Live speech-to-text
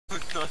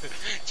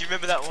you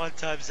remember that one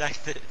time, Zach,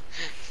 that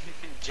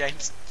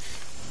James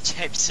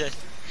said,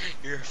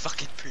 "You're a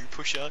fucking poo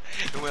pusher,"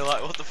 and we're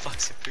like, "What the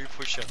fuck's a poo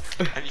pusher?"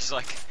 And he's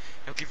like,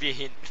 "I'll give you a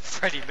hint.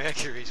 Freddie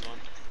Mercury's one."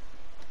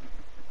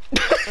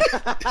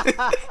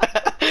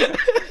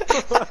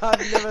 I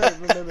never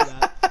remember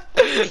that.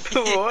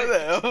 What the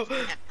hell?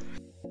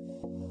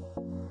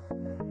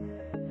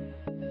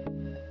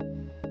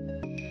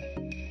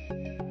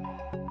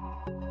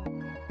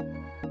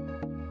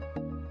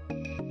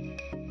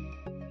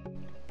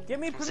 Give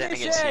me I'm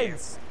sending it to you.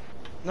 permissions!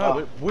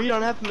 No, we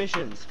don't have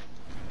permissions.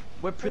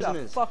 We're Who the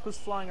prisoners. fuck was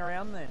flying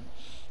around then?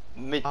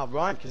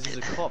 Ryan, because he's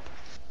a cop.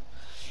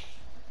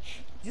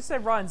 Did you say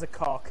Ryan's a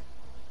cock?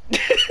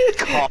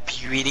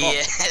 Cop, you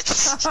idiot.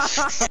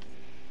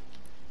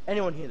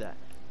 Anyone hear that?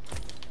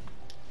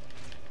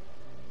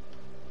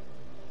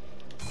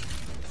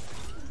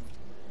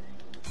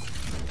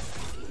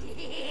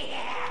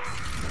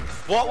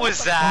 What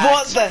was that?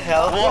 What the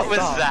hell? What was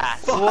that?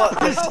 What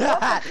the What's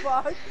that?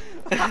 Fuck?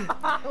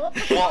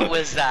 What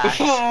was that?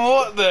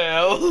 What the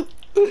hell?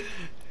 Who-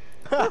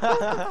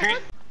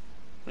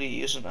 What are you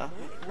using now?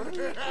 Bro, What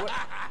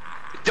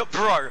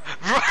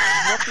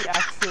the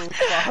actual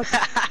fuck?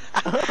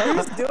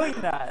 Who's doing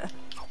that?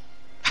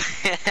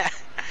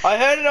 I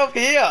heard it up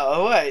here.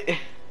 Oh wait,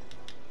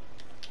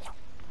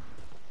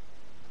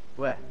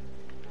 Where?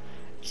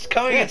 it's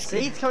coming. Yeah,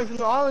 see, it's coming from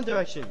the island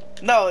direction.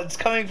 No, it's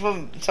coming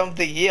from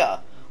something here.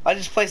 I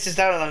just placed this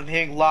down and I'm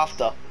hearing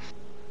laughter.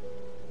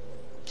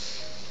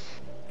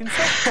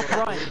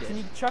 Ryan, can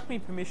you chuck me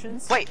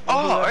permissions? Wait,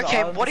 on oh, whoever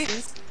okay, island what this if-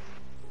 is?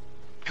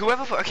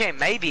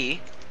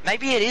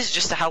 Maybe it is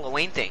just a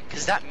Halloween thing,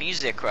 because that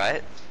music,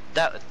 right?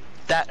 That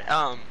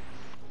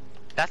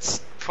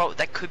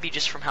could be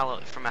just from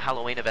a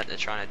Halloween event they're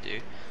trying to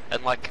do,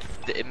 and like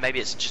maybe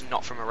it's just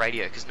not from a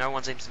radio, because no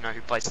one seems to know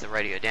who placed the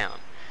radio down.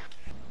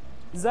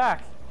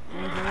 Zach,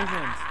 give me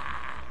permissions.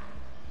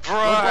 Bro,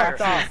 What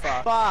the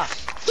fuck? Fuck.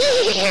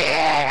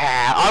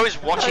 yeah, I was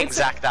watching it's-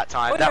 Zach that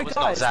time. Wait, That no, was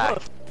guys, not Zach.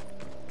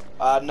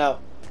 look. No.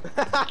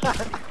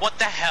 What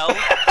the hell?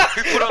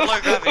 Who put on low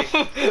gravity?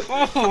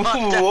 What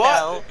the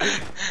hell?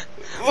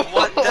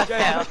 What the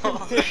hell?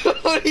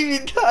 What have you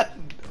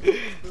done?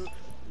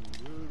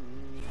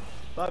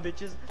 Bye,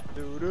 bitches.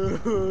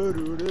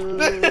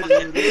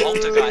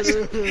 Poltergeist.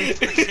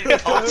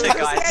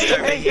 Poltergeist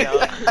over here.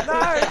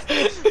 No!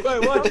 Wait,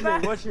 watch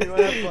me, watch me when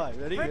I fly.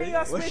 Ready? Bringing Ready?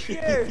 us Watch with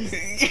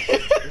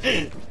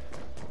me.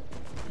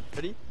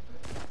 Ready?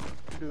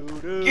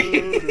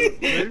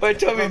 Wait,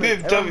 Toby,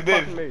 move, Toby,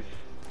 move.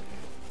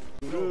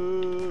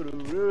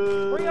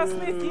 Bring us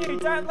with you,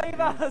 don't leave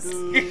us!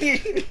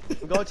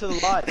 We're going to the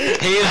light.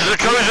 He is the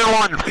chosen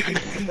one.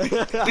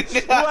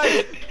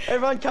 Wait,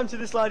 everyone come to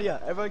this light here.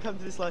 Everyone come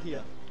to this light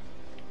here.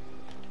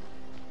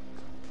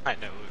 I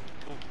know.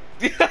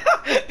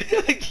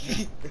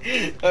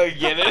 Oh,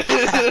 get it?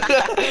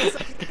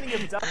 Getting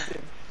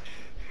abducted.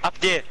 Up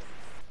there.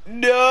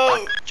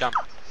 No! Jump.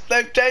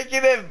 They've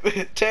taken him!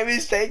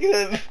 Tommy's taken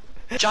him!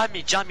 Join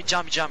me.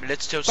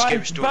 Let's tell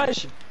scary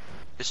stories.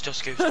 Let's tell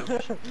scary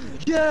stories.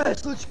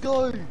 Yes, let's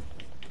go.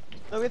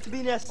 No, we have to be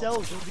in our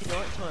cells. It'll be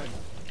night time.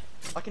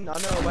 I know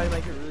a way to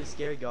make it really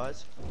scary,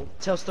 guys.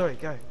 Tell a story.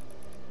 Go.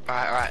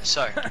 Alright,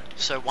 so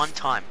one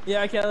time.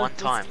 Yeah, okay, One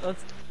time.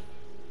 Let's...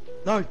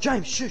 No,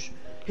 James, shush.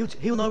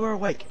 He'll know we're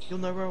awake. He'll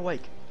know we're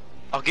awake.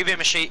 I'll give him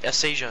a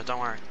seizure, don't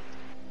worry.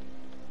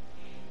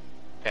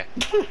 Okay.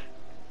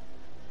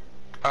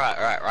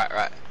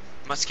 Alright.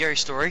 My scary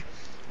story.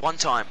 One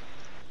time,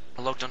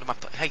 I logged onto my...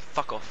 Hey,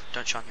 fuck off.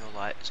 Don't shine your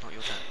light. It's not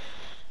your turn.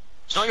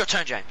 It's not your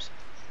turn, James.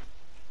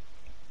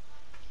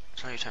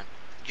 It's not your turn.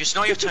 It's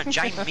not your turn,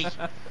 Jamie.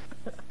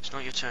 It's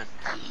not your turn.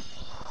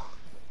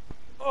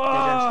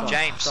 Oh,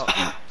 James,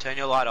 Stop. turn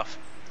your light off.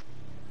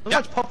 Look how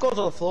much popcorn's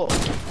on the floor.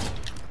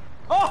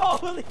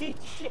 holy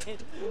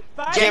shit!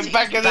 Get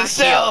back in the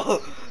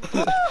cell!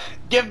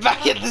 Get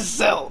back in the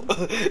cell!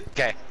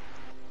 Okay.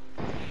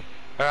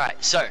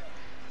 Alright, so,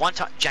 one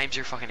time, James,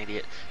 you're a fucking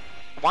idiot.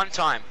 One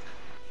time,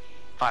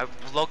 I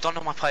logged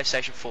onto my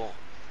PlayStation 4,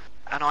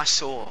 and I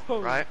saw,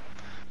 right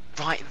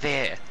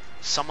there,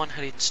 someone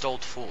had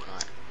installed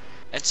Fortnite.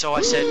 And so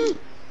I said,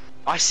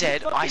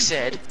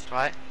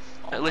 right,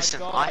 listen,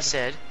 God. I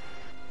said,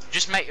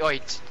 just make,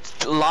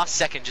 last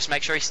second, just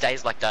make sure he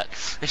stays like that.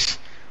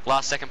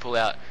 Last second pull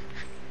out.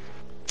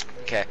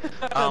 Okay,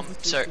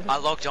 so I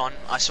logged on,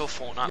 I saw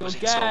Fortnite was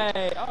installed.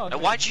 Gay. Oh, okay.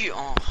 Why'd you,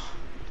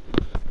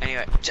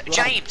 anyway,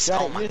 James!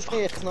 Oh my you just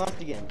get sniped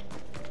again.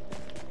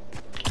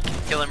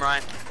 Kill him,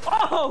 Ryan.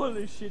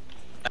 Holy shit!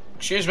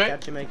 Excuse me? How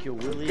to make your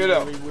willy Get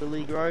up.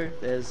 willy grow.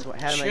 There's how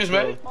to Excuse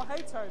make me? your Oh,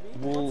 hey Toby.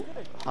 wool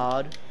What's good?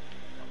 hard.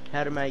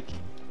 How to make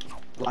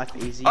life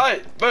easy.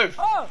 Hey, move!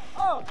 Oh!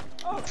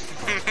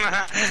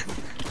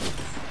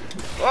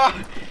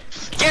 Ah,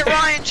 Get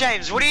Ryan,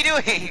 James! What are you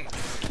doing?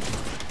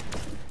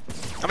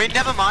 I mean,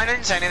 never mind, I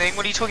didn't say anything.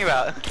 What are you talking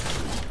about?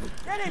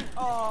 Get him!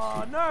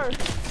 Oh no!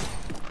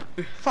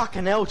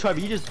 Fucking hell,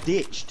 Toby, you just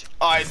ditched.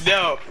 I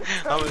know!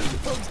 I was...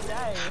 Oh,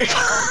 dang.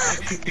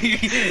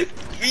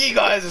 You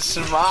guys are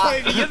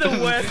smart. Toby, you're the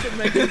worst at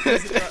making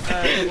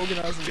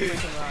organising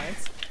freaking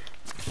rights.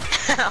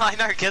 I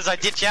know, because I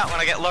ditch out when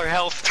I get low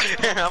health.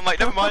 I'm like,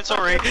 never mind,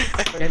 sorry.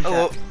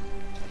 Oh.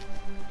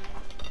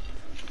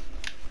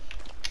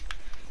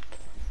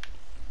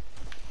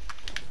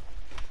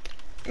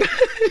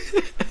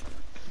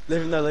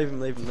 Leave him, no, leave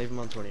him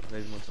on 20,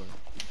 leave him on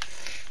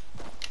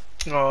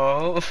 20.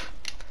 Oh.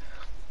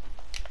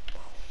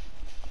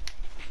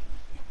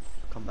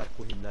 Come back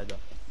for him later.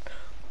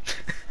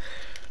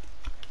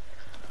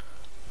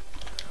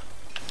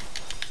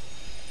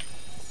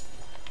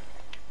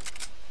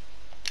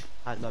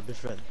 Ah, no, best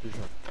friend.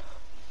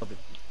 Stop it.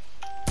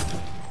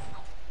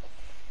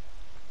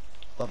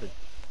 Stop it.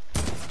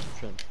 Best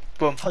friend.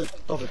 Boom. Hey,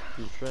 stop it,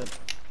 best friend.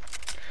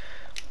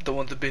 Don't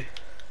want to be. You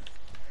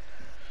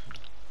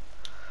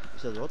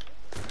said what?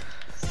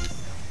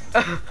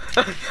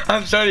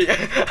 I'm sorry.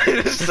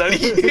 I'm sorry.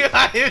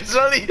 I'm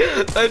sorry.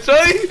 I'm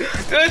sorry.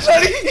 I'm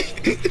sorry.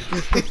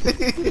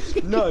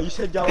 No, you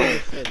said y'all were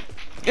friend.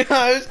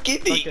 I was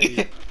kidding.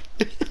 Okay.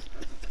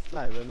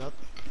 No, we're not.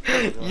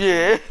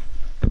 Yeah.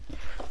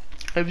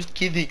 I was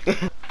kidding.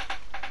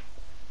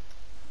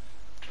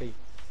 Hey.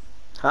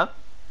 Huh?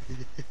 Can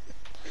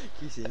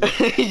you see me?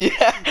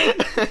 Yeah.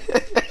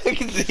 I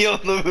can see you on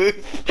the move.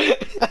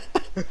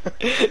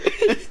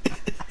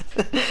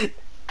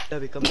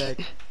 Toby, come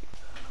back.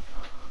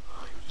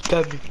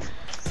 Toby.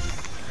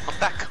 I'm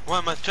back. Why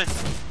am I twin?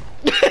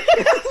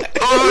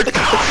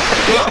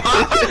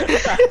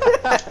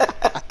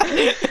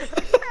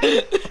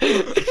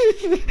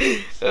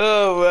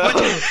 Oh wow.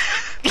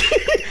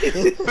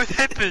 What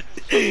happened?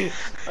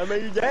 I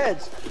made you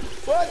dance.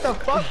 What the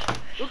fuck?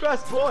 Look where I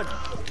spawned.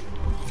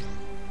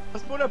 I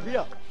spawned up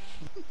here.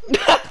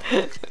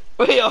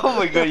 Wait, oh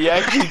my god, you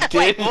actually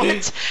Wait, did.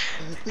 what?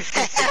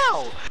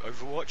 How?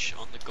 Overwatch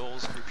on the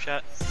goals group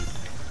chat.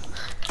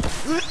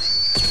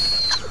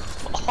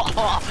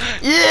 Oh,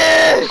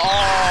 Yeah!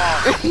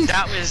 oh,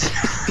 that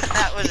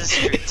was a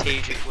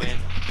strategic win.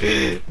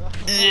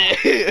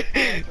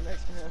 Yeah!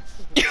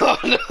 Oh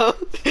no!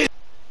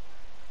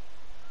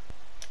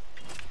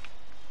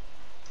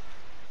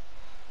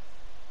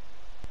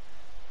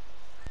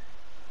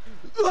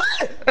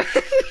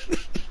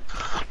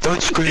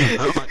 Don't scream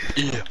out my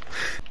ear.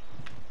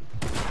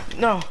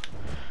 No!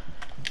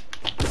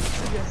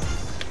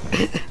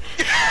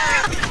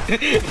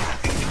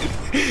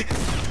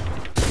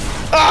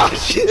 Oh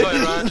shit! Sorry,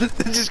 Ryan.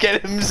 Just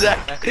get him,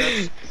 Zach. Jack,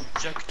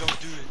 don't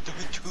do it.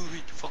 Don't do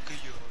it. Fuck you.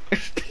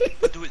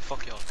 Don't do it.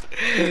 Fuck you.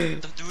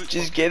 Don't do it.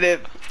 Just get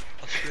him.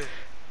 I swear.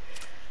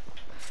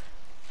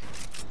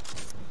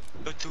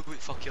 Don't do it.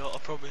 Fuck you. I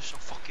promise. I'll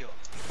fuck you.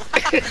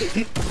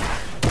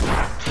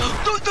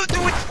 Don't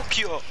do it. Fuck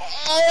you.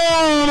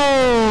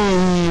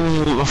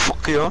 Oh,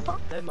 fuck you.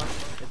 Never mind.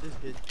 It is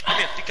good. Come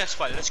here. Big gas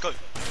fight. Let's go.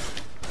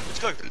 Let's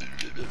go.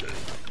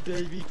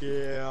 Baby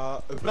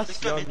girl, that's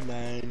go, young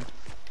man.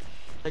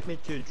 Take me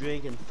to a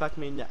drink and fuck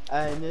me in the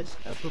anus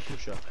and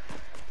pusher.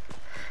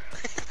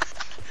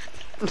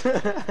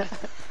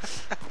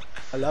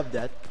 I love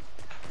that.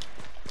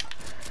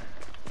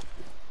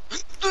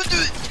 Don't do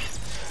it.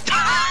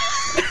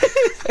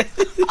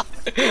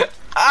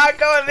 Ah,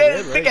 come on,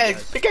 man! Yeah, Pickaxe,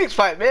 right, pickaxe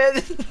fight, man!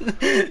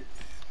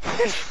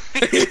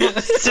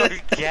 You're so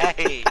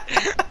gay.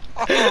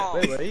 Oh.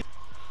 Wait.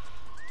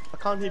 I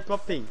can't hear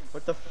popping.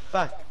 What the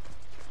fuck?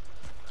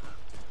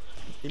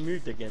 He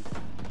moved again.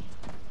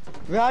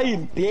 Where are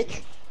you,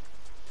 bitch?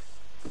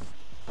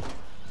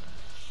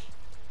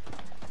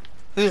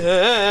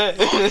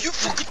 Oh, you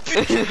fucking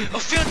bitch! I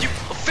found you!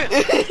 I found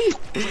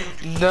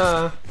you!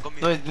 Nah. Come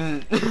No, here. it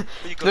didn't. Where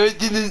you No, going? it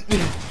didn't.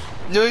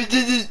 No, it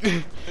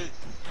didn't.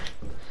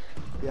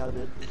 Yeah, dude.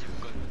 Where did you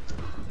go?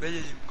 Where did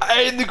you go?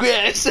 I in the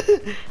grass.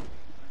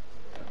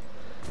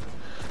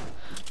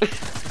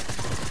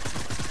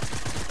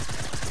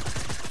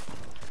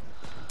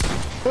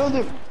 Found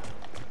him!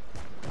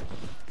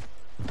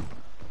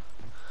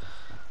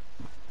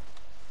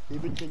 He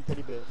went in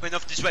teddy bear. Went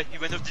off this way, he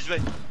went off this way.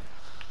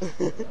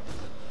 You're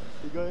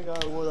going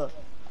out of water.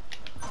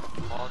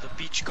 Oh, the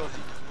beach got in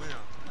the way.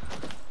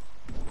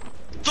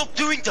 Stop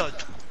doing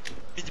that!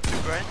 In the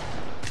blue brand.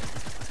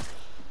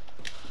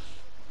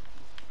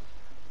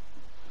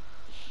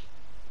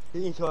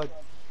 He's inside.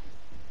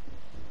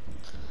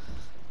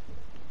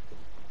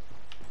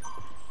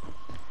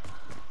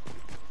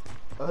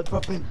 I heard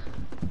popping.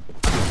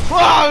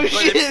 Whoa,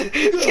 shit!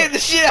 Get the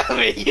shit out of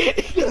me!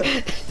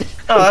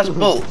 Oh, that's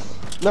bull.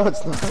 No,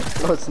 it's not.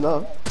 No, it's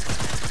not.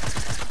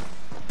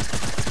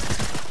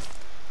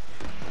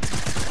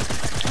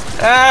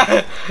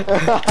 Ah!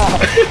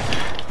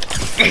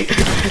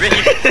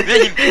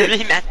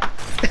 Really, man.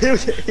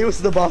 It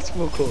was the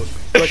basketball court.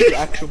 Like the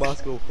actual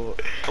basketball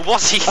court.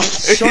 Was he?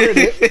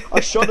 I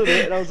shot at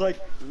it and I was like,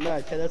 nah,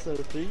 okay, that's not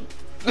a thing.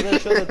 And then I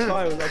shot the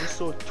time and I just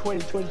saw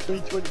 20, 20,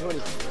 20, 20, 20.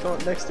 Come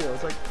up next to it, I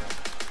was like,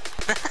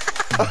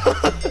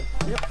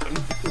 yep.